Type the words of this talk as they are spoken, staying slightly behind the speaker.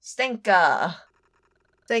Stenka.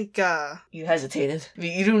 Stenka. You hesitated.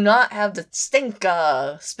 You do not have the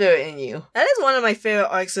Stenka spirit in you. That is one of my favorite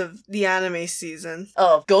arcs of the anime season.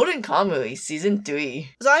 Oh, Golden Kamuy, Season 3.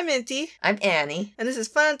 So I'm Minty. I'm Annie. And this is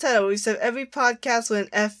Fun Untitled, where we start every podcast with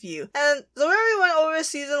an FU. And so we already went over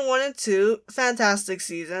Season 1 and 2, fantastic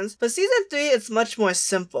seasons. But Season 3, it's much more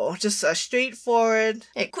simple. Just a straightforward...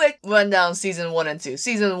 Hey, quick rundown Season 1 and 2.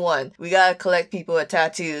 Season 1, we gotta collect people with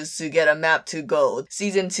tattoos to get a map to gold.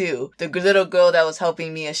 Season 2, the little girl that was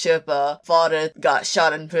helping me a Sherpa, father got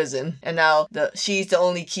shot in prison. And now she's the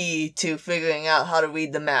only key to figuring out how to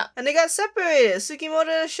read the map. And they got separated,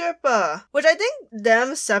 Sugimoto and Sherpa. Which I think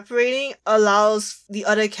them separating allows the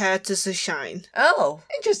other characters to shine. Oh,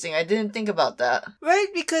 interesting. I didn't think about that. Right,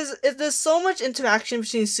 because there's so much interaction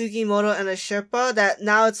between Sugimoto and a Sherpa that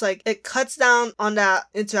now it's like, it cuts down on that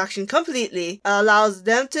interaction completely. It allows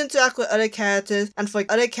them to interact with other characters and for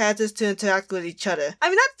other characters to interact with each other. I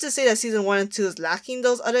mean, not to say that Season 1 and 2 is lacking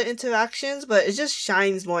those other interactions, but it just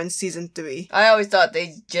shines more in Season 3. I always thought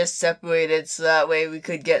they just separated so that way we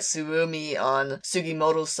could get Tsurumi on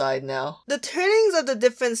Sugimoto's side now. The turnings of the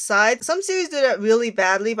different sides, some series do that really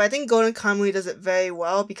badly, but I think Golden Kamuy does it very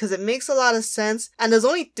well because it makes a lot of sense, and there's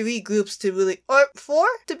only 3 groups to really, or 4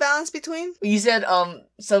 to balance between. You said,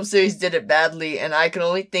 some series did it badly, and I can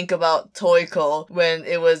only think about Toiko when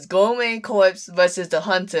it was Gourmet Corps versus the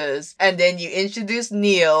Hunters, and then you introduced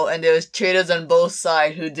Neo, and there was traitors on both sides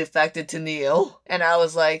who defected to Neo. And I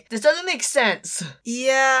was like, this doesn't make sense.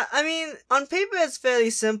 Yeah, I mean, on paper it's fairly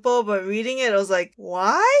simple, but reading it, I was like,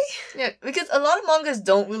 why? Yeah, because a lot of mangas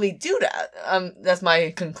don't really do that. That's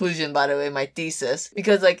my conclusion, by the way, my thesis.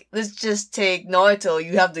 Because, like, let's just take Naruto.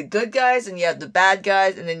 You have the good guys, and you have the bad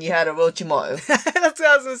guys, and then you had Orochimaru. That's what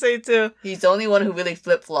I was gonna say, too. He's the only one who really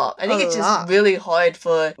flip-flop. I think it's just really hard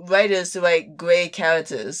for writers to write gray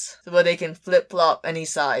characters, so where they can flip-flop any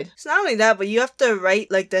side. It's not only that, but you have to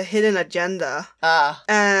write, like, the hidden agenda. Ah.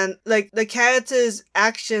 And, like, the character's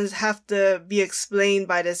actions have to be explained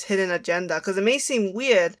by this hidden agenda, because it may seem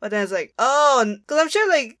weird, but then it's like, oh, because I'm sure,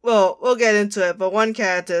 like, well, we'll get into it, but one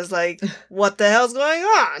character is like, what the hell's going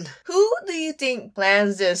on? Who do you think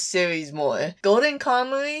plans this series more? Golden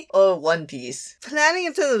Kamuy or One Piece? Planning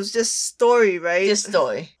in terms of just story, right? Just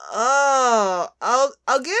story. Oh,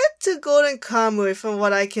 I'll give it to Golden Kamuy from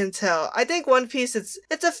what I can tell. I think One Piece, it's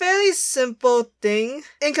a fairly simple thing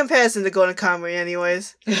in comparison to Golden Kamuy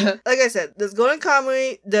anyways. Like I said, there's Golden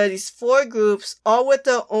Kamuy, there are these 4 groups, all with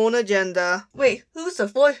their own agenda. Wait, who's the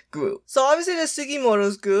 4th group? So obviously there's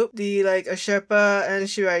Sugimoto's group, the like Sherpa and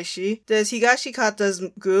Shiraishi. There's Higashikata's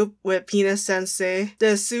group with Pina Sensei.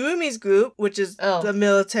 There's Tsurumi's group, which is the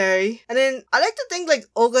military. And then I like to think like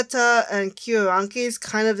Ogata and Kyoranki is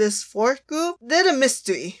kind of this 4th group. They're the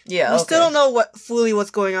mystery. Yeah, we still don't know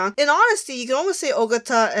what's going on. In honesty, you can almost say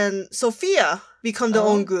Ogata and Sophia become their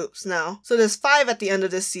own groups now. So there's 5 at the end of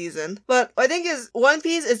this season. But what I think is One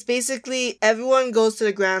Piece, it's basically everyone goes to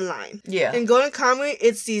the Grand Line. Yeah. In Golden Kamuy,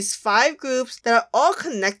 it's these 5 groups that are all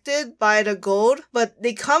connected by the gold, but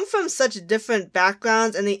they come from such different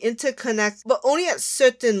backgrounds and they interconnect, but only at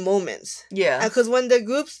certain moments. Yeah. Because when the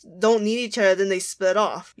groups don't need each other, then they split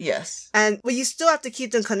off. Yes. But you still have to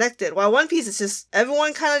keep them connected. While One Piece, it's just,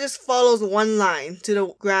 everyone kind of just follows one line to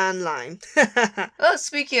the Grand Line. Well,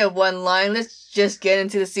 speaking of one line, let's just get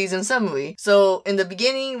into the season summary. So, in the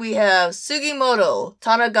beginning, we have Sugimoto,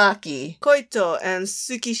 Tanagaki, Koito, and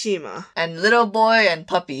Tsukishima. And Little Boy and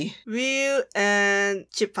Puppy. Ryu and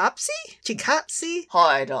Chikatsi?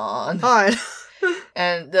 Hard on. Hard.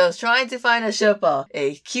 And they're trying to find a Sherpa,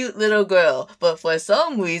 a cute little girl, but for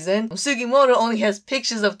some reason, Sugimoto only has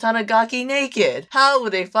pictures of Tanagaki naked. How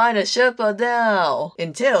would they find a Sherpa now?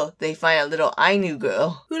 Until they find a little Ainu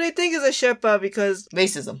girl. Who they think is a Sherpa because...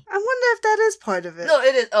 racism. I wonder if that is part of it. No,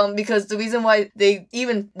 it is, because the reason why they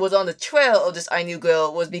even was on the trail of this Ainu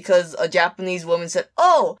girl was because a Japanese woman said,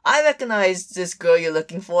 oh, I recognize this girl you're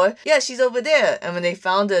looking for. Yeah, she's over there. And when they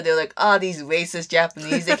found her, they're like, these racist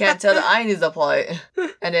Japanese, they can't tell the Ainus apart.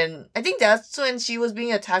 And then, I think that's when she was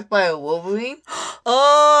being attacked by a Wolverine.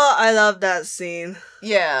 Oh, I love that scene.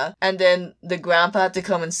 Yeah, and then the grandpa had to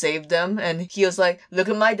come and save them, and he was like, look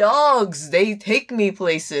at my dogs, they take me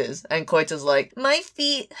places. And Koito's like, my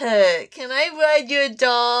feet hurt, can I ride your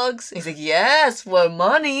dogs? And he's like, yes, for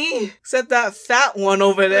money. Except that fat one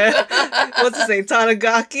over there. What's his name,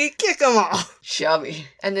 Tanagaki? Kick him off. Chubby.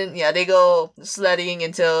 And then, yeah, they go sledding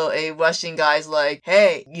until a Russian guy's like,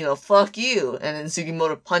 hey, fuck you. And then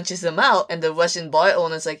Sugimoto punches him out, and the Russian bar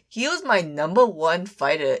owner's like, he was my number one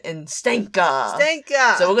fighter in Stenka.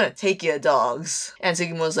 Stenka! So we're gonna take your dogs. And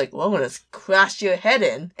Sugimoto's like, well, I'm gonna crash your head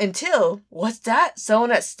in. Until, what's that?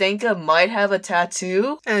 Someone at Stenka might have a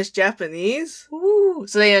tattoo? And it's Japanese? Ooh.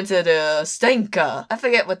 So they enter the Stenka. I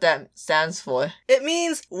forget what that stands for. It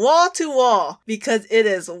means wall to wall, because it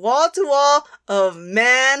is wall to wall of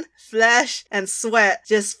man, flesh, and sweat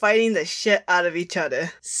just fighting the shit out of each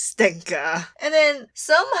other. Stenka. And then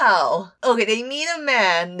somehow, they meet a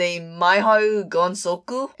man named Maiharu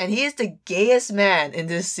Gonsoku, and he is the gayest man in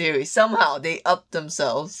this series. Somehow they upped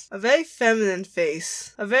themselves. A very feminine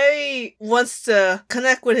face. A very wants to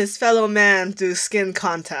connect with his fellow man through skin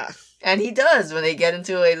contact. And he does when they get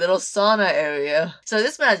into a little sauna area. So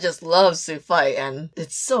this man just loves to fight, and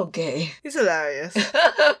it's so gay. He's hilarious.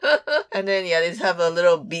 And then, they just have a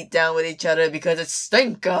little beatdown with each other because it's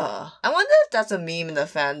Stenka. I wonder if that's a meme in the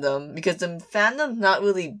fandom, because the fandom's not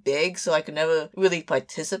really big, so I could never really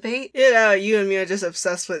participate. You and me are just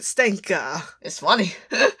obsessed with Stenka. It's funny.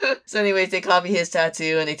 So anyways, they copy his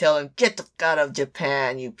tattoo, and they tell him, get the fuck out of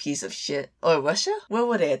Japan, you piece of shit. Or Russia? Where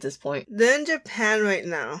were they at this point? They're in Japan right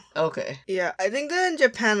now. Okay. Yeah, I think they're in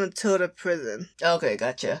Japan until the prison. Okay,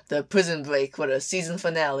 gotcha. The prison break for the season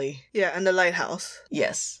finale. Yeah, and the lighthouse.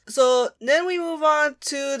 Yes. So then we move on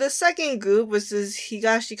to the second group, which is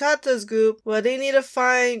Higashikata's group, where they need to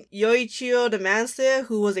find Yoichiro the manslayer,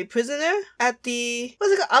 who was a prisoner at the,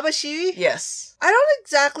 what's it called, Abashiri? Yes. I don't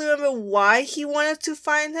exactly remember why he wanted to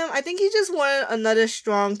find him. I think he just wanted another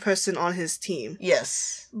strong person on his team.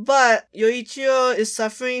 Yes. But Yoichiro is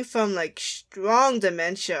suffering from strong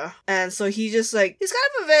dementia. And so he's kind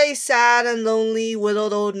of a very sad and lonely,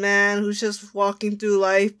 widowed old man who's just walking through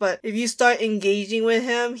life. But if you start engaging with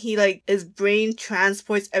him, his brain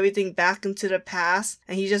transports everything back into the past.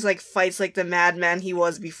 And he just fights like the madman he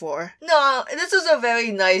was before. No, this was a very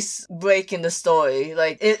nice break in the story.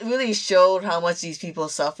 It really showed how much these people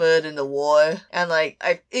suffered in the war. And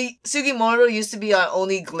Sugimoto used to be our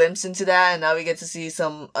only glimpse into that. And now we get to see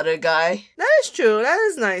some other guy. That is true. That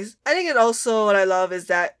is nice. I think it also, what I love is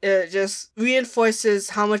that it just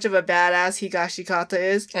reinforces how much of a badass Higashikata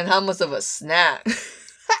is. And how much of a snack.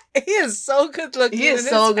 He is so good looking. He is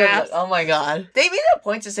so good. Oh my god. They made a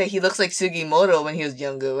point to say he looks like Sugimoto when he was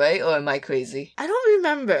younger, right? Or am I crazy? I don't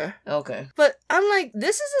remember. Okay. But I'm like,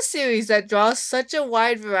 this is a series that draws such a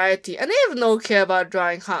wide variety. And they have no care about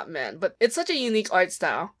drawing hot men. But it's such a unique art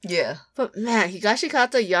style. Yeah. But man,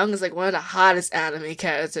 Higashikata Young is one of the hottest anime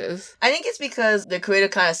characters. I think it's because the creator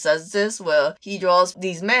kind of says this, where he draws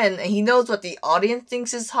these men and he knows what the audience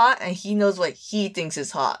thinks is hot and he knows what he thinks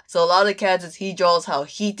is hot. So a lot of the characters he draws how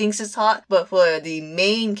he thinks is hot, but for the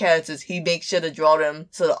main characters he makes sure to draw them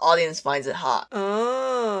so the audience finds it hot.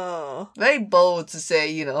 Oh. Very bold to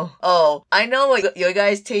say, oh, I know what your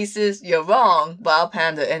guys' taste is, you're wrong, but I'll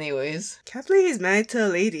pander anyways. Can't believe he's married to a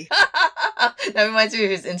lady. That reminds me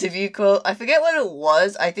of his interview quote. I forget what it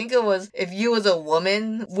was. I think it was, if you was a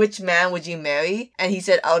woman, which man would you marry? And he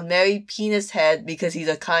said, I would marry Penis Head because he's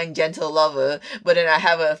a kind, gentle lover, but then I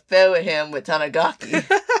have an affair with him with Tanagaki.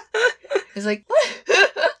 It's like, what?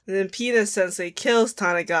 And then Penis Sensei kills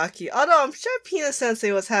Tanagaki. Although I'm sure Penis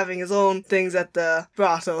Sensei was having his own things at the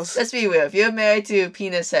brothels. Let's be real. If you're married to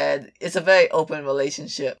Penis Head, it's a very open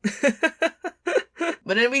relationship.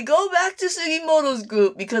 But then we go back to Sugimoto's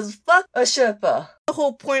group because fuck a Sherpa. The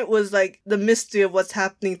whole point was the mystery of what's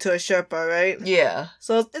happening to a Sherpa, right? Yeah.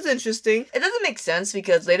 So it's interesting. It doesn't make sense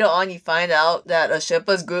because later on you find out that a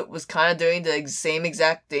Sherpa's group was kind of doing the same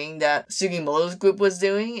exact thing that Sugimoto's group was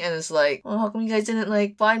doing, and it's like, well, how come you guys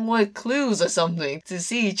didn't find more clues or something to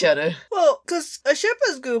see each other? Well, because a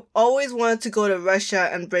Sherpa's group always wanted to go to Russia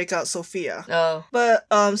and break out Sophia. Oh. But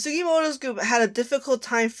Sugimoto's group had a difficult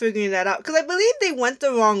time figuring that out because I believe they went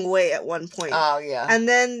the wrong way at one point. Oh, yeah. And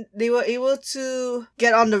then they were able to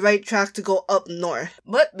get on the right track to go up north.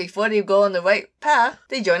 But before they go on the right path,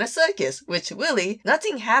 they join a circus, which really,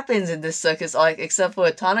 nothing happens in this circus arc except for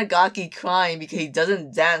Tanagaki crying because he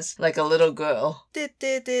doesn't dance like a little girl.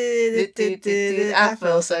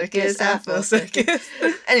 Afro circus, Afro circus.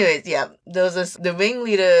 Anyways, yeah, the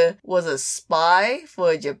ringleader was a spy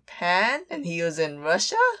for Japan, and he was in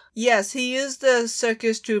Russia? Yes, he used the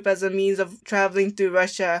circus troupe as a means of traveling through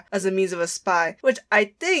Russia as a means of a spy, which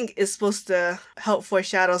I think is supposed to help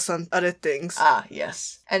foreshadow some other things. Ah,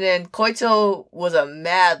 yes. And then Koito was a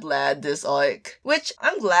mad lad this arc, which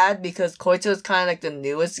I'm glad because Koito is kind of like the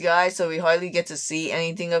newest guy, so we hardly get to see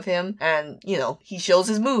anything of him. And, you know, he shows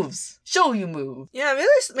his moves. Show you move. Yeah, it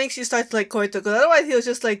really makes you start to like Koito, because otherwise he was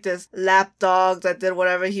just like this lapdog that did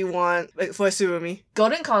whatever he wanted like, for Tsurumi.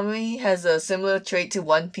 Golden Kamuy has a similar trait to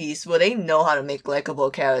One Piece where they know how to make likable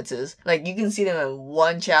characters. Like, you can see them in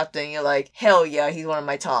one chapter and you're like, hell yeah, he's one of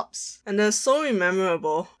my tops. And they're so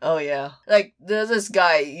memorable. Oh yeah. Like, there's this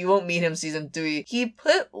guy, you won't meet him season 3. He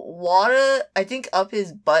put water, I think, up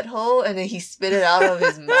his butthole and then he spit it out of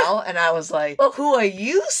his mouth and I was like, well, who are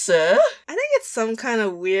you, sir? I think it's some kind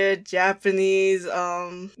of weird Japanese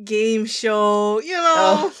game show, you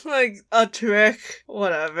know, like a trick,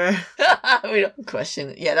 whatever. We don't question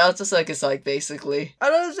it. Yeah, that was just like a psych basically. I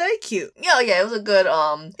thought it was very cute. Yeah, it was a good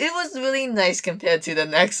it was really nice compared to the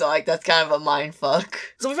next arc. That's kind of a mind fuck.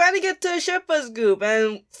 So we finally get to Sherpa's group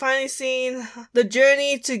and finally seen the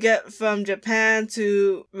journey to get from Japan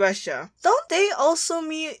to Russia. Don't they also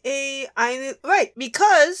meet a Ainu? Right,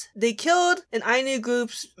 because they killed an Ainu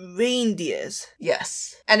group's reindeers.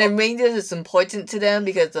 Yes. And then reindeers is important to them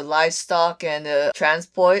because the livestock and the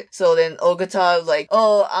transport. So then Ogata was like,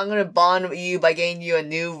 oh, I'm gonna bond with you by getting you a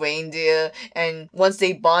new reindeer. And once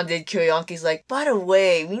they bonded, Kuryanki's like, by the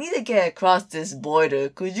way, we need to get across this border.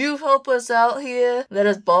 Could you help us out here? Let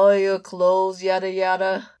us borrow your clothes, yada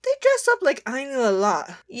yada. They dress up like Ainu a lot.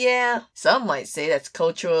 Yeah, some might say that's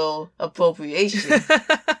cultural appropriation.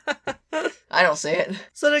 I don't say it.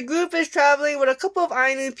 So the group is traveling with a couple of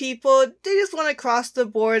Ainu people. They just want to cross the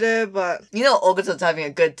border, but... You know Ogata's having a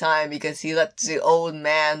good time because he lets the old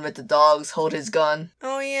man with the dogs hold his gun.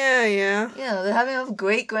 Oh, yeah. Yeah, they're having a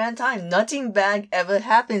great grand time. Nothing bad ever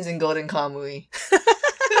happens in Golden Kamuy.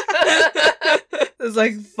 There's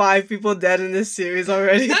like 5 people dead in this series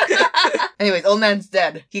already. Anyways, old man's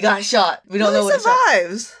dead. He got shot. We don't know what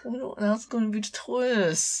survives. That's going to be the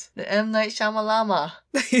twist. The M. Night Shyamalama.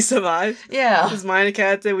 He survived? Yeah. This minor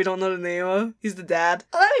character we don't know the name of. He's the dad.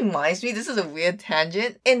 Oh, that reminds me, this is a weird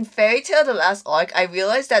tangent. In Fairy Tail, the last arc, I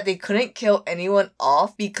realized that they couldn't kill anyone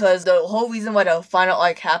off because the whole reason why the final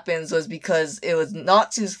arc happens was because it was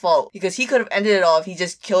Natsu's fault. Because he could have ended it off, he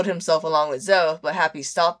just killed himself along with Zero, but Happy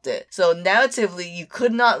stopped it. So narratively, you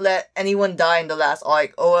could not let anyone die in the last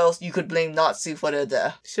arc, or else you could blame Natsu for their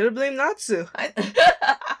death. Should have blamed Natsu.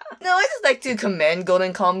 No, I just like to commend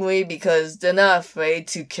Golden Kamuy because they're not afraid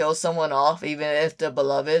to kill someone off even if they're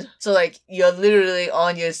beloved. So like, you're literally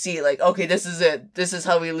on your seat like, okay, this is it. This is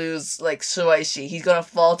how we lose like Shiraishi. He's gonna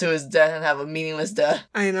fall to his death and have a meaningless death.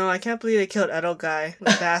 I know, I can't believe they killed Edo guy.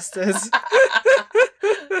 The bastards.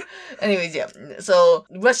 Anyways, yeah. So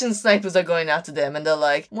Russian snipers are going after them and they're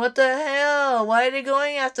like, what the hell? Why are they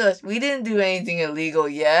going after us? We didn't do anything illegal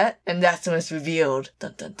yet. And that's when it's revealed.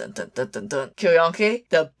 Dun dun dun dun dun dun dun. Kuryanki,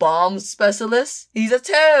 the bomb specialist, he's a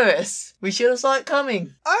terrorist. We should have saw it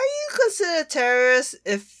coming. Are you considered a terrorist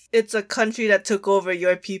if it's a country that took over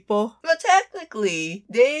your people? But technically,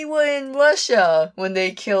 they were in Russia when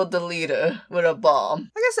they killed the leader with a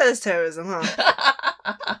bomb. I guess that is terrorism, huh?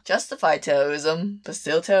 Justified terrorism, but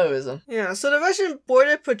still terrorism. Yeah, so the Russian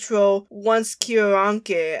Border Patrol wants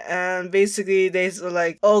Kuryanki, and basically they were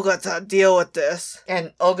like, Ogata, deal with this.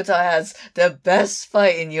 And Ogata has the best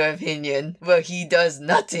fight in your opinion, where he does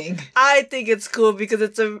nothing. I think it's cool because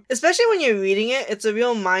especially when you're reading it, it's a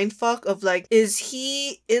real mindfuck of like, is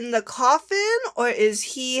he in the coffin or is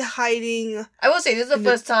he hiding? I will say, this is the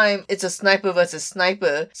first time it's a sniper versus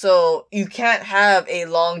sniper, so you can't have a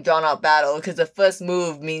long drawn out battle because the first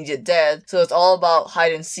move means you're dead, so it's all about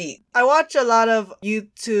hide and seek. I watch a lot of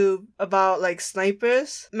YouTube about like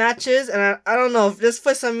snipers matches, and I don't know, just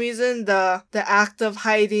for some reason the act of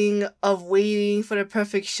hiding, of waiting for the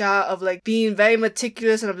perfect shot, of like being very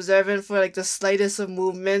meticulous and observant for like the slightest of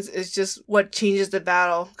movements is just what changes the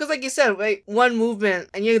battle. Because like you said, right, one movement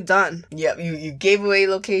and you're done. Yeah, you gave away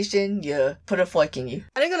location, you put a fork in you.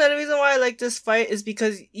 I think another reason why I like this fight is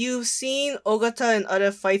because you've seen Ogata in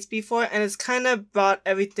other fights before, and it's kind of brought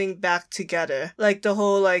everything back together. Like the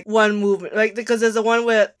whole like one movement, like because there's the one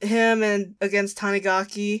with him and against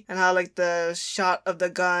Tanigaki and how like the shot of the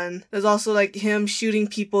gun. There's also like him shooting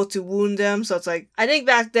people to wound them. So it's like, I think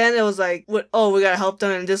back then it was like, we gotta help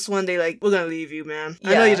them, and this one they like, we're gonna leave you, man.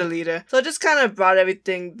 Yeah. I know you're the leader. So it just kind of brought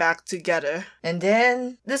everything back together. And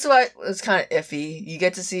then this one was kind of iffy. You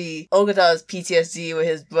get to see Ogata's PTSD with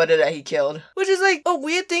his brother that he killed, which is like a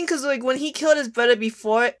weird thing because like when he killed his brother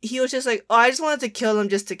before, he was just like, oh, I just wanted to kill him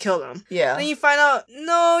just to kill him. Yeah. Then you find out,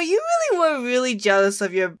 no, you really were really jealous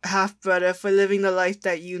of your half-brother for living the life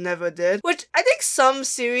that you never did. Which I think some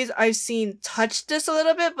series I've seen touch this a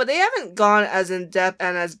little bit, but they haven't gone as in-depth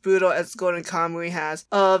and as brutal as Golden Kamuy has,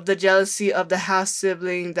 of the jealousy of the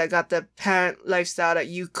half-sibling that got the parent lifestyle that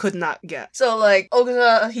you could not get. So, like,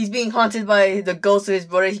 Ogata, he's being haunted by the ghost of his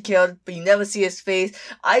brother he killed, but you never see his face.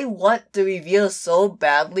 I want the reveal so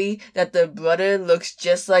badly that the brother looks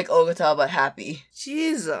just like Ogata but happy.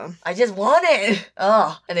 Jesus. I just want it!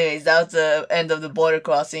 Oh, anyways, that was the end of the border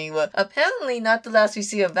crossing, but apparently not the last we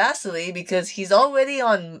see of Vasily because he's already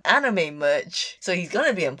on anime merch, so he's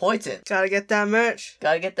gonna be important. Gotta get that merch.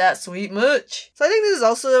 Gotta get that sweet merch. So I think this is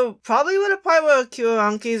also probably where the part where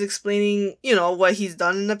Kyoranki is explaining, what he's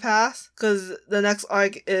done in the past, because the next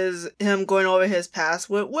arc is him going over his past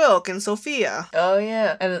with Wilk and Sophia. Oh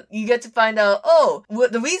yeah, and you get to find out,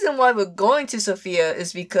 the reason why we're going to Sophia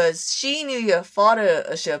is because she knew your father,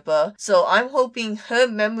 Ashirpa, so I'm hoping her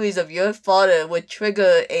memories of your father would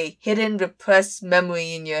trigger a hidden repressed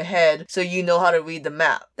memory in your head so you know how to read the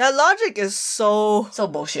map. That logic is so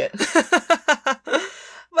bullshit.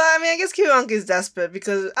 But I mean, I guess Kyoranki is desperate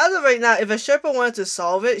because as of right now, if a Sherpa wanted to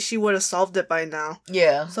solve it, she would have solved it by now.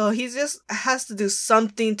 Yeah. So he just has to do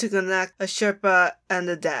something to connect a Sherpa and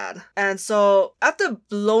the dad. And so after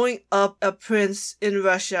blowing up a prince in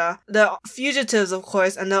Russia, they're fugitives, of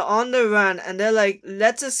course, and they're on the run, and they're like,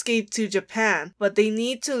 let's escape to Japan. But they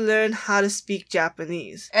need to learn how to speak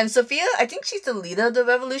Japanese. And Sophia, I think she's the leader of the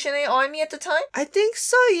Revolutionary Army at the time? I think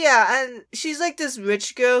so, yeah. And she's like this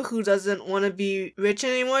rich girl who doesn't want to be rich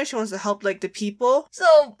anymore. She wants to help like the people.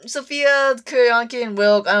 So Sophia, Kyoranki, and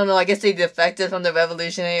Wilk, I don't know, I guess they defected from the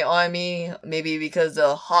Revolutionary Army, maybe because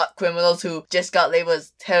the hot criminals who just got labeled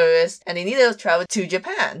as terrorists, and they needed to travel to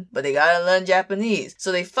Japan, but they gotta learn Japanese.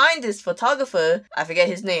 So they find this photographer, I forget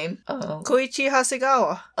his name. Koichi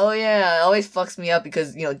Hasegawa. Oh yeah, it always fucks me up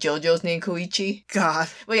because, JoJo's name Koichi. God.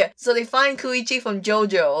 But yeah, so they find Koichi from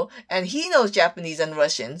JoJo, and he knows Japanese and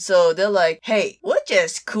Russian, so they're like, hey, we're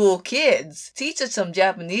just cool kids. Teach us some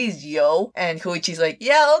Japanese, yo. And Koichi's like,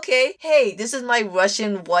 yeah, okay. Hey, this is my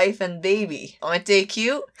Russian wife and baby. Aren't they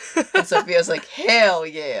cute? And Sophia's like, hell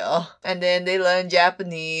yeah. And then they learn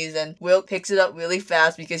Japanese, and Wilk picks it up really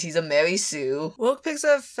fast because he's a Mary Sue. Wilk picks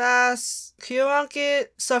up fast. Kyoranki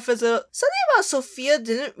suffers something about Sophia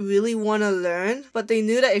didn't really want to learn, but they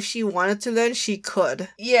knew that if she wanted to learn, she could.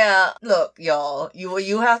 Yeah, look, y'all,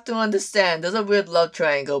 you have to understand, there's a weird love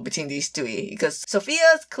triangle between these three, because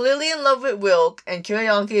Sophia's clearly in love with Wilk, and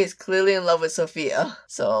Kyoranki is clearly in love with Sophia.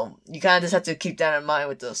 So, you kind of just have to keep that in mind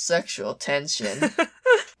with the sexual tension.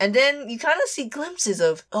 And then you kind of see glimpses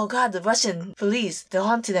of, oh god, the Russian police, they're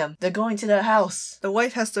onto them. They're going to their house. The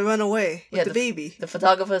wife has to run away with the baby. The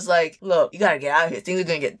photographer's like, look, you gotta get out of here. Things are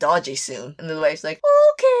gonna get dodgy soon. And the wife's like,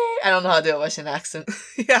 okay. I don't know how to do a Russian accent.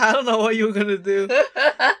 Yeah, I don't know what you were gonna do.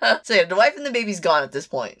 So yeah, the wife and the baby's gone at this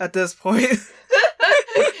point.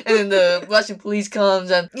 And then the Russian police comes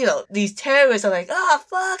and, these terrorists are like,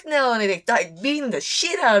 fuck no. And they start beating the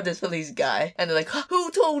shit out of this police guy. And they're like, who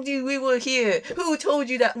told you we were here? Who told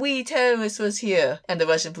you that we terrorists was here? And the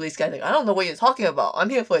Russian police guy's like, I don't know what you're talking about. I'm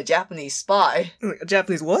here for a Japanese spy. A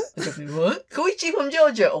Japanese what? A Japanese what? Koichi from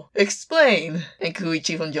JoJo. Explain. And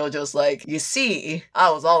Koichi from JoJo's like, you see,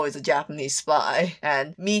 I was always a Japanese spy.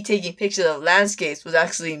 And me taking pictures of landscapes was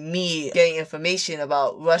actually me getting information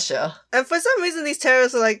about Russia. And for some reason, these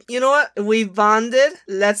terrorists are like, you know what? We bonded.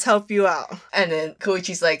 Let's help you out. And then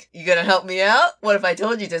Koichi's like, you gonna help me out? What if I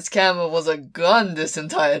told you this camera was a gun this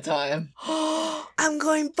entire time? I'm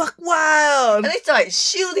going buck wild. And they start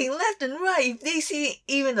shooting left and right. If they see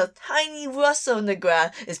even a tiny rustle in the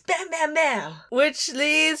ground, it's bam, bam, bam. Which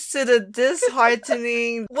leads to the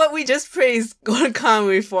disheartening, what we just praised Golden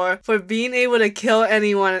Kamuy for being able to kill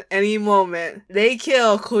anyone at any moment. They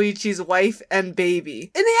kill Koichi's wife and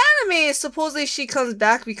baby. In the anime, supposedly she comes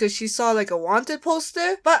back because she saw like a wanted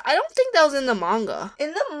poster, but I don't think that was in the manga.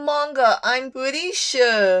 In the manga, I'm pretty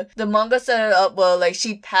sure the manga set it up where like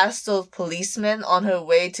she passed those policemen on her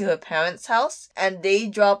way to her parents' house, and they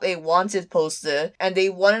dropped a wanted poster, and they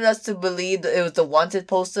wanted us to believe that it was the wanted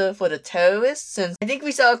poster for the terrorists, since I think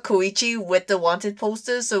we saw Koichi with the wanted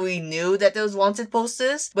posters, so we knew that there was wanted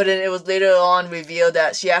posters, but then it was later on revealed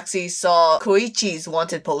that she actually saw Koichi's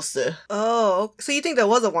wanted poster. Oh, so you think there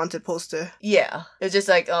was a wanted poster? Yeah. It was just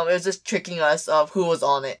like, it was just tricking us of who was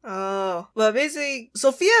on it. Oh. But basically,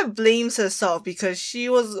 Sophia blames herself because she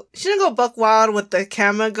didn't go buck wild with the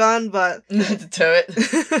camera gun, but... the turret.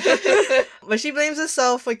 But she blames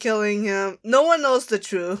herself for killing him. No one knows the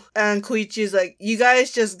truth. And Koichi's like, you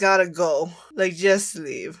guys just gotta go. Like, just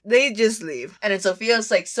leave. They just leave. And then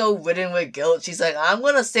Sophia's like so ridden with guilt. She's like, I'm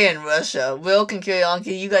gonna stay in Russia. Will can kill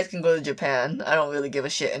Yankee. You guys can go to Japan. I don't really give a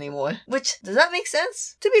shit anymore. Which, does that make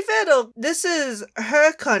sense? To be fair though, this is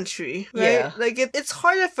her country, right? Yeah. Like, it's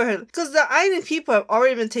harder for her. Because the island people have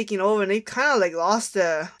already been taken over and they kind of like lost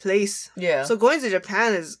their place. Yeah. So going to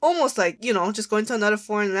Japan is almost like, you know, just going to another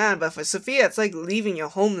foreign land. But for Sophia, it's like leaving your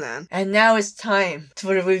homeland. And now it's time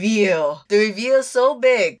for the reveal. The reveal is so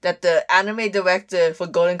big that the anime director for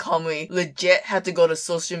Golden Kamuy legit had to go to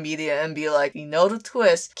social media and be like, you know the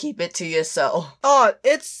twist, keep it to yourself. Oh,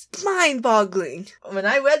 it's mind-boggling. When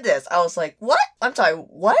I read this, I was like, what? I'm sorry,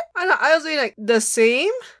 what? I know, I was reading like, the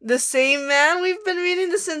same man we've been reading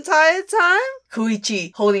this entire time?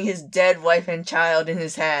 Koichi holding his dead wife and child in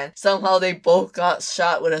his hand. Somehow they both got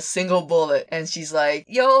shot with a single bullet. And she's like,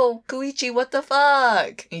 yo, Koichi, what the fuck?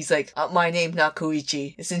 And he's like, my name's not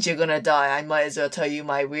Koichi. Since you're gonna die, I might as well tell you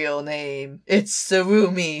my real name. It's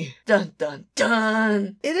Tsurumi. Dun dun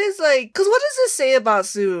dun. It is like, cause what does this say about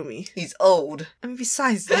Tsurumi? He's old. I mean,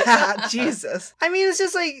 besides that, Jesus. I mean, it's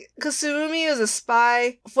just like, cause Tsurumi is a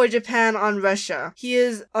spy for Japan on Russia. He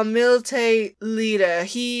is a military leader.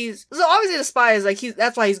 So obviously the spy is like,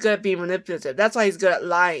 that's why he's good at being manipulative. That's why he's good at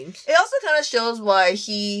lying. It also kind of shows why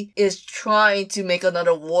he is trying to make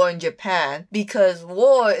another war in Japan, because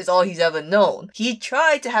war is all he's ever known. He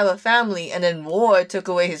tried to have a family and then war took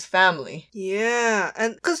away his family. Yeah,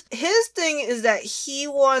 and because his thing is that he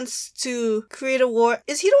wants to create a war.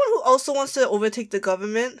 Is he the one who also wants to overtake the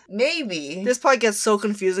government? Maybe. This part gets so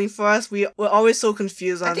confusing for us. We're always so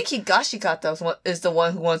confused on... I think Higashikata is the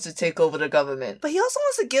one who wants to take over the government. But he also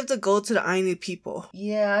wants to give the gold to the Ainu people.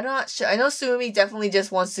 Yeah, I'm not sure. I know Tsurumi definitely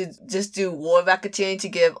just wants to just do war racketeering to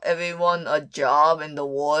give everyone a job in the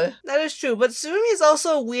war. That is true, but Tsurumi is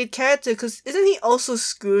also a weird character because isn't he also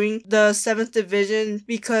screwing the 7th Division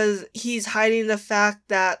because he's hiding the fact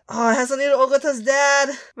that, it has something to do with Ogata's dad,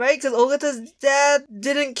 right? Because Ogata's dad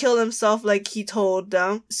didn't kill himself like he told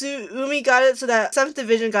them. Tsurumi got it so that 7th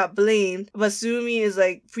Division got blamed, but Tsurumi is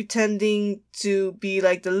like pretending to be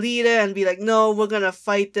like the leader and be like, no, we're gonna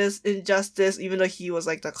fight this injustice even though he was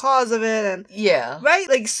like the cause of it. And yeah, right,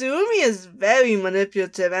 like Tsurumi is very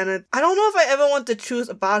manipulative, and I don't know if I ever want the truth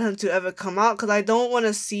about him to ever come out because I don't want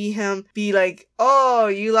to see him be like, oh,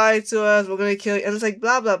 you lied to us, we're gonna kill you, and it's like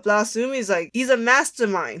blah blah blah. Tsurumi's like, he's a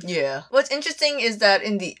mastermind. Yeah. What's interesting is that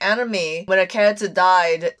in the anime, when a character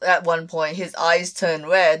died at one point, his eyes turned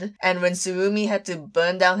red, and when Tsurumi had to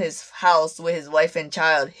burn down his house with his wife and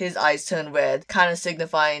child, his eyes turned red, kind of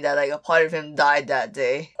signifying that like a part of him died that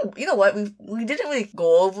day. You know what? We didn't really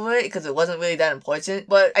go over it because it wasn't really that important,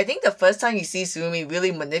 but I think the first time you see Tsurumi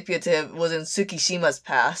really manipulative was in Tsukishima's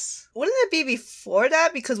past. Wouldn't it be before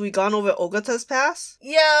that because we gone over Ogata's past?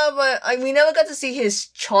 Yeah, but we never got to see his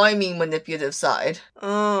charming manipulative side.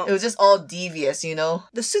 Oh. It was just all devious, you know?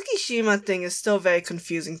 The Tsukishima thing is still very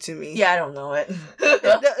confusing to me. Yeah, I don't know it.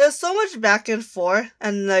 There's so much back and forth,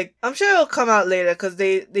 and like, I'm sure it'll come out later because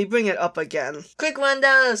they bring it up again. Quick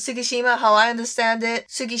rundown of Tsukishima, how I understand it.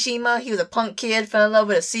 Tsukishima, he was a punk kid, fell in love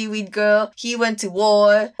with a seaweed girl. He went to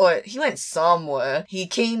war, or he went somewhere. He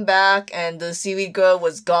came back and the seaweed girl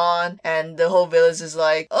was gone. And the whole village is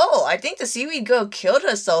like, oh, I think the seaweed girl killed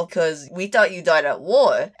herself because we thought you died at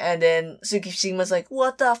war. And then Tsukishima's like,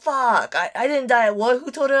 what the fuck? I didn't die at war.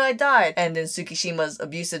 Who told her I died? And then Tsukishima's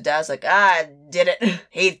abusive dad's like, I did it.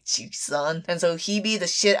 Hate you, son. And so he beat the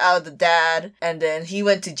shit out of the dad. And then he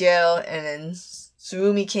went to jail. And then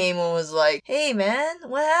Tsurumi came and was like, hey man,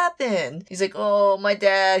 what happened? He's like, oh, my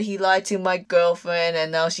dad, he lied to my girlfriend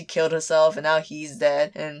and now she killed herself and now he's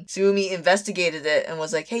dead. And Tsurumi investigated it and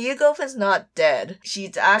was like, hey, your girlfriend's not dead.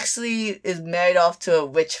 She actually is married off to a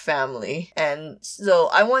rich family. And so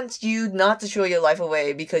I want you not to throw your life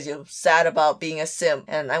away because you're sad about being a simp.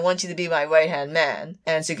 And I want you to be my right-hand man.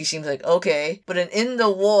 And Tsukishima's like, okay. But then in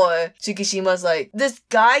the war, Tsukishima's like, this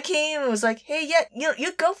guy came and was like, hey, yeah,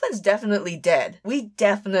 your girlfriend's definitely dead. We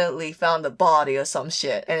definitely found the body or some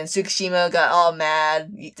shit. And then Tsukishima got all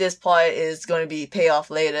mad. This part is going to be payoff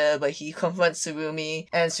later, but he confronts Tsurumi,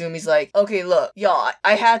 and Tsurumi's like, okay, look, y'all,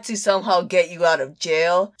 I had to somehow get you out of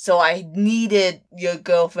jail, so I needed your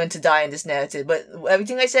girlfriend to die in this narrative, but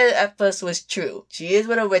everything I said at first was true. She is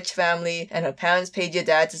with a rich family, and her parents paid your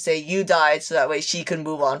dad to say you died so that way she could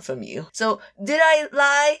move on from you. So, did I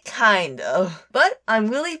lie? Kind of. But I'm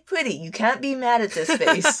really pretty. You can't be mad at this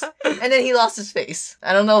face. And then he lost his face. face.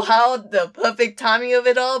 I don't know how the perfect timing of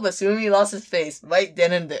it all, but Surumi lost his face right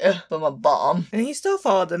then and there from a bomb. And he still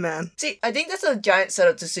followed the man. See, I think that's a giant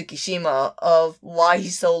setup to Tsukishima of why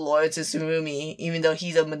he's so loyal to Surumi, even though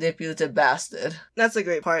he's a manipulative bastard. That's a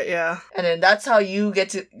great part, yeah. And then that's how you get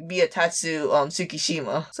to be attached to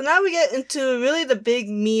Tsukishima. So now we get into really the big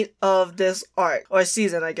meat of this arc, or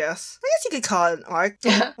season, I guess. I guess you could call it an arc.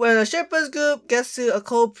 When a Sherpa's group gets to a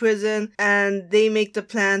cold prison and they make the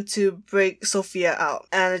plan to break Sophia out.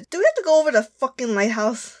 And do we have to go over the fucking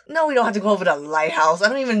lighthouse? No, we don't have to go over the lighthouse. I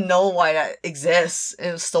don't even know why that exists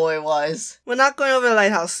story-wise. We're not going over the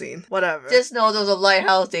lighthouse scene. Whatever. Just know there was a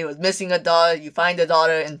lighthouse, they was missing a daughter, you find the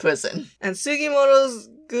daughter in prison. And Sugimoto's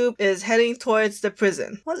group is heading towards the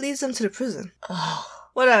prison. What leads them to the prison? Oh.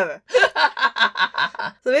 Whatever.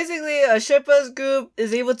 So basically, a Sherpa's group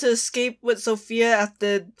is able to escape with Sophia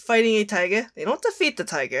after fighting a tiger. They don't defeat the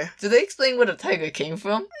tiger. Do they explain where the tiger came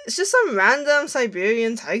from? It's just some random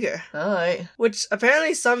Siberian tiger. Alright. Which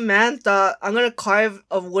apparently some man thought, I'm gonna carve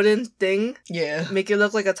a wooden thing, Yeah. make it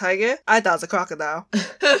look like a tiger. I thought it was a crocodile.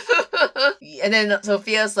 And then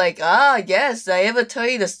Sophia's like, yes, did I ever tell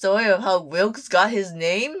you the story of how Wilkes got his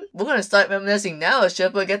name? We're gonna start reminiscing now,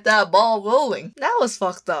 Sherpa, get that ball rolling. That was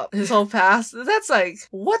fucked up. His whole past. That's like,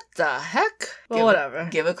 what the heck? But whatever.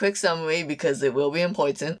 Give a quick summary because it will be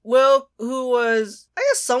important. Wilk, who was, I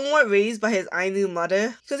guess, somewhat raised by his Ainu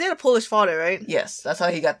mother, because he had a Polish father, right? Yes, that's how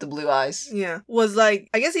he got the blue eyes. Yeah. Was like,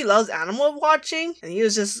 I guess he loves animal watching, and he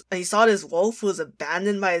saw this wolf who was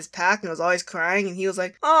abandoned by his pack and was always crying, and he was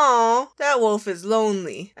like, oh, that wolf is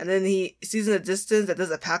lonely. And then he sees in the distance that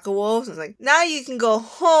there's a pack of wolves, and it's like, now you can go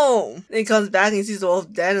home. Then he comes back and he sees the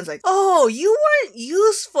wolf dead, and it's like, oh, you weren't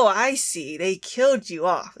useful. I see. They killed you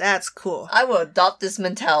off. That's cool. I will adopt this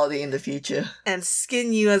mentality in the future. And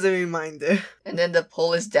skin you as a reminder. And then the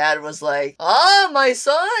Polish dad was like, my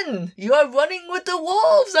son, you are running with the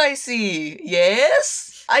wolves, I see.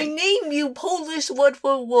 Yes? I name you Polish word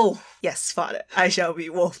for wolf. Yes, father, I shall be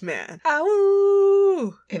Wolfman.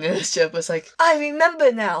 Ow! And then the ship was like, I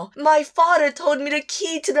remember now. My father told me the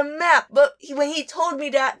key to the map, but when he told me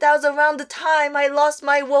that was around the time I lost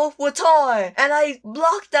my wolf Watar, and I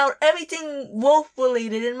blocked out everything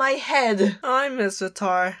wolf-related in my head. I miss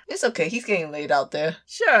Watar. It's okay, he's getting laid out there.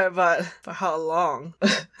 Sure, but for how long?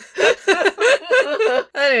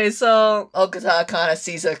 Anyway, so Ogata kind of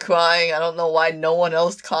sees her crying. I don't know why no one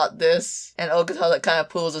else caught this. And Ogata kind of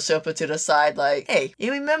pulls the Sherpa to the side like, hey,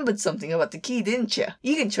 you remembered something about the key, didn't you?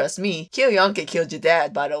 You can trust me. Kiryanke killed your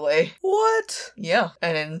dad, by the way. What? Yeah.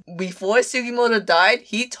 And then before Sugimoto died,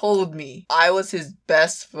 he told me I was his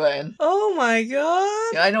best friend. Oh my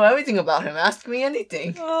god. Yeah, I know everything about him. Ask me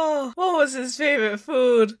anything. Oh, what was his favorite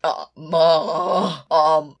food?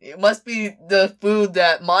 It must be the food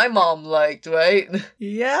that my mom liked, right?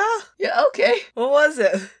 Yeah? Yeah, okay. What was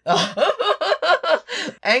it?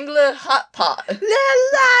 Angler hot pot.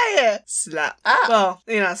 Liar! Slap. Ah.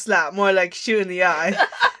 Well, slap. More like shoot in the eye.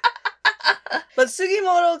 But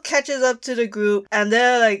Sugimoto catches up to the group and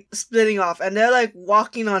they're like splitting off and they're like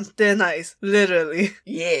walking on thin ice, literally.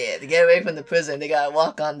 Yeah, to get away from the prison, they gotta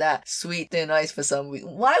walk on that sweet thin ice for some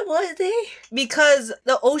reason. Why would they? Because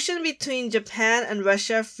the ocean between Japan and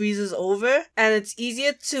Russia freezes over and it's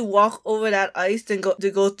easier to walk over that ice than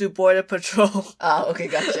go through border patrol. Okay,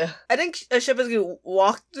 gotcha. I think shippers could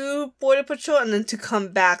walk through border patrol and then to come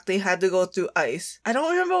back they had to go through ice. I don't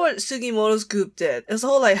remember what Sugimoto's group did. It was a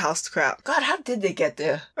whole lighthouse crap. God, how did they get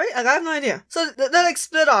there? Right? I have no idea. So they're like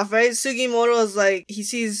split off, right? Sugimoto is like, he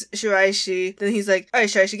sees Shiraishi, then he's like, alright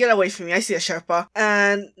Shiraishi, get away from me, I see a Sherpa.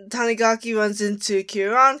 And Tanigaki runs into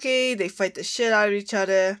Kiranki, they fight the shit out of each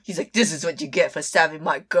other. He's like, this is what you get for stabbing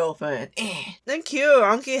my girlfriend. Then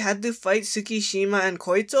Kiranki had to fight Tsukishima and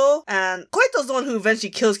Koito, and Koito's the one who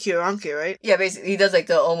eventually kills Kiranki, right? Yeah, basically, he does like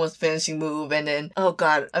the almost finishing move, and then, oh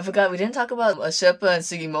god, I forgot, we didn't talk about Sherpa and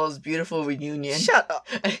Sugimoto's beautiful reunion. Shut up.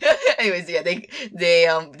 Anyways, yeah,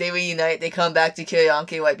 they reunite, they come back to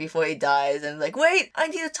Kiryanke right before he dies, and like, wait, I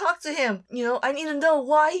need to talk to him. I need to know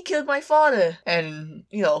why he killed my father. And,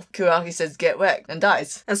 Kiryanke says, get wrecked, and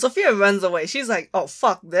dies. And Sophia runs away. She's like, oh,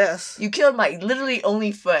 fuck this. You killed my literally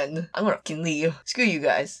only friend. I'm gonna fucking leave. Screw you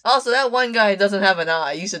guys. Also, that one guy doesn't have an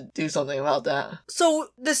eye. You should do something about that. So,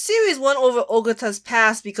 the series won over Ogata's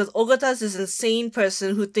past because Ogata's this insane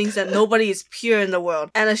person who thinks that nobody is pure in the world.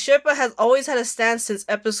 And a Sherpa has always had a stance since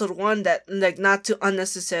episode 1 that like not to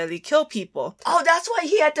unnecessarily kill people. Oh, that's why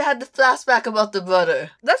he had to have the flashback about the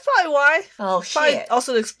brother. That's probably why. Oh, Probably shit.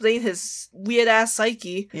 also to explain his weird ass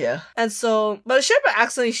psyche. Yeah. And so, but the Sherpa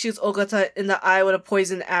accidentally shoots Ogata in the eye with a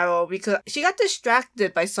poison arrow because she got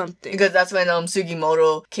distracted by something. Because that's when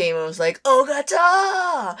Sugimoto came and was like,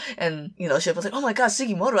 Ogata! And, Ship was like, oh my god,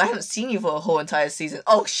 Sugimoto, I haven't seen you for a whole entire season.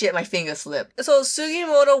 Oh shit, my finger slipped. So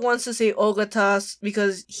Sugimoto wants to say Ogata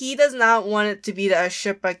because he does not want it to be that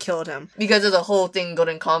Sherpa killed him. Because of the whole thing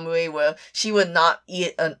Golden Kamui where she would not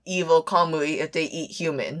eat an evil Kamui if they eat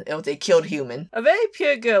human, if they killed human. A very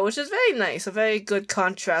pure girl, which is very nice. A very good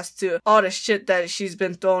contrast to all the shit that she's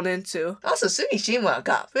been thrown into. Also, Sugishima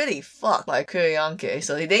got pretty fucked by Kuryanke,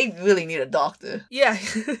 so they really need a doctor. Yeah.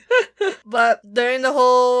 But during the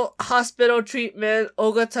whole hospital treatment,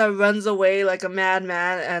 Ogata runs away like a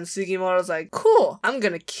madman, and Sugimoto's like, cool, I'm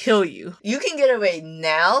gonna kill you. You can get away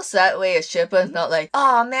now, so that way a Sherpa is not like,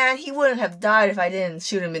 oh man, he wouldn't have died if I didn't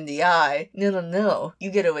shoot him in the eye. No.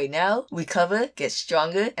 You get away now, recover, get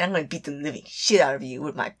stronger, and I'm gonna beat the living shit out of you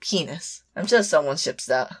with my penis. I'm sure someone ships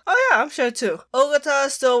that. Oh yeah, I'm sure too. Ogata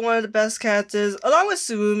is still one of the best characters, along with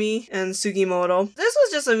Tsurumi and Sugimoto. This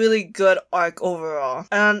was just a really good arc overall,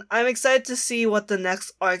 and I'm excited to see what the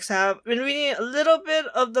next arcs have. Been reading a little bit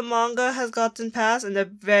of the manga has gotten past, and they're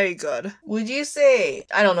very good. Would you say,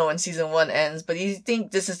 I don't know when season 1 ends, but do you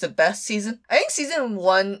think this is the best season? I think season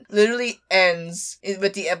 1 literally ends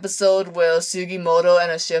with the episode where Sugimoto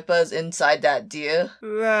and a Sherpa is inside that deer.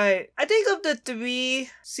 Right. I think of the 3,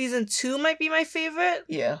 season 2 might be my favorite.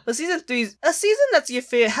 Yeah. But season 3, a season that's your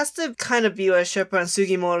favorite has to kind of be with Sherpa and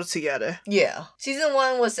Sugimoto together. Yeah. Season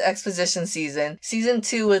 1 was the exposition season. Season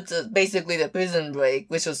 2 was basically the prison break,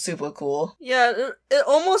 which was super cool. Yeah, it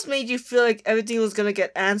almost made you feel like everything was gonna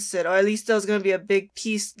get answered, or at least there was gonna be a big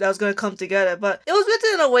piece that was gonna come together. But it was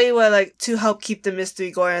written in a way where, like, to help keep the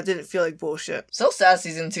mystery going, it didn't feel like bullshit. So sad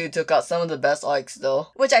season 2 took out some of the best arcs though,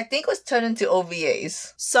 which I think was turned into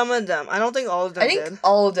OVAs. Some of them. I don't think all of them did.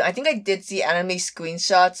 I think I did see anime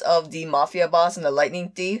screenshots of the mafia boss and the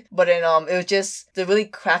lightning thief, but then it was just they're really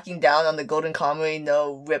cracking down on the Golden Kamui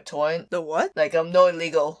no rip torrent. The what? Like no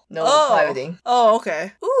illegal, no pirating. Oh,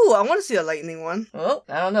 okay. Ooh, I want to see a lightning one. Oh,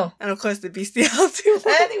 I don't know. And of course the bestiality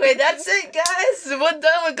one. Anyway, that's it, guys. We're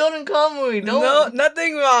done with Golden Kamui. No,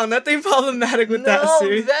 nothing wrong. Nothing problematic with that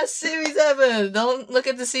series. Best series ever. Don't look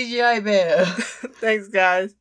at the CGI bear. Thanks, guys.